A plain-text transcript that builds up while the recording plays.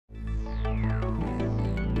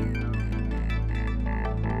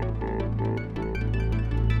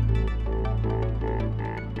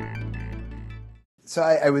So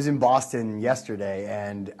I was in Boston yesterday,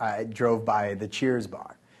 and I drove by the Cheers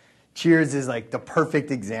bar. Cheers is like the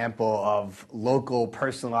perfect example of local,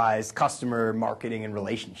 personalized customer marketing and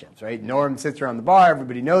relationships, right? Norm sits around the bar,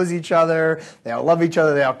 everybody knows each other, they all love each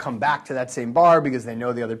other, they all come back to that same bar because they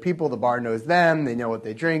know the other people, the bar knows them, they know what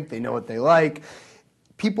they drink, they know what they like.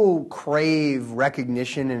 People crave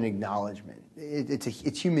recognition and acknowledgement.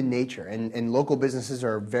 It's human nature, and local businesses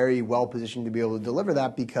are very well positioned to be able to deliver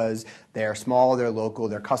that because they're small, they're local,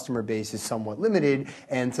 their customer base is somewhat limited,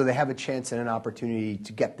 and so they have a chance and an opportunity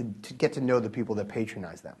to get to know the people that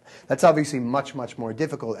patronize them. That's obviously much, much more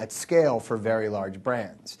difficult at scale for very large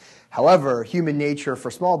brands. However, human nature for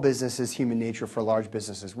small business is human nature for large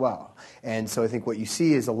business as well. And so I think what you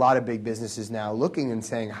see is a lot of big businesses now looking and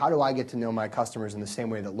saying, how do I get to know my customers in the same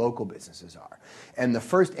way that local businesses are? And the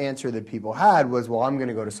first answer that people had was, well, I'm going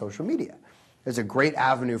to go to social media. There's a great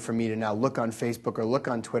avenue for me to now look on Facebook or look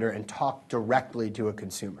on Twitter and talk directly to a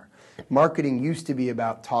consumer. Marketing used to be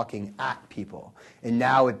about talking at people, and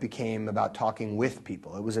now it became about talking with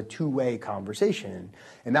people. It was a two-way conversation,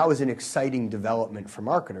 and that was an exciting development for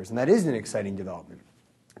marketers, and that is an exciting development.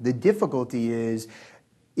 The difficulty is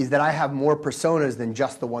that I have more personas than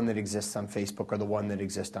just the one that exists on Facebook or the one that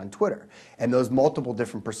exists on Twitter. And those multiple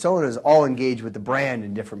different personas all engage with the brand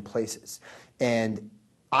in different places. And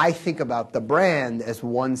I think about the brand as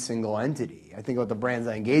one single entity. I think about the brands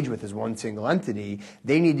I engage with as one single entity.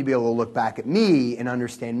 They need to be able to look back at me and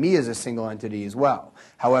understand me as a single entity as well.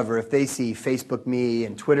 However, if they see Facebook me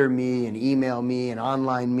and Twitter me and email me and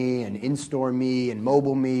online me and in-store me and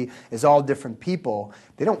mobile me as all different people,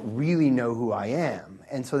 they don't really know who I am.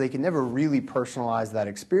 And so they can never really personalize that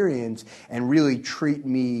experience and really treat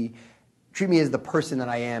me as the person that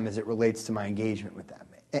I am as it relates to my engagement with them.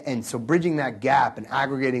 And so bridging that gap and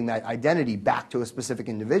aggregating that identity back to a specific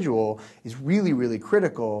individual is really, really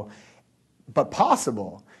critical, but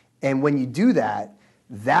possible. And when you do that,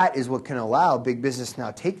 that is what can allow big business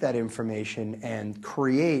now take that information and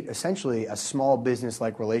create essentially a small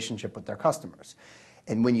business-like relationship with their customers.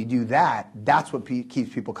 And when you do that, that's what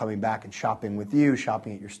keeps people coming back and shopping with you,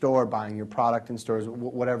 shopping at your store, buying your product in stores,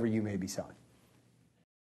 whatever you may be selling.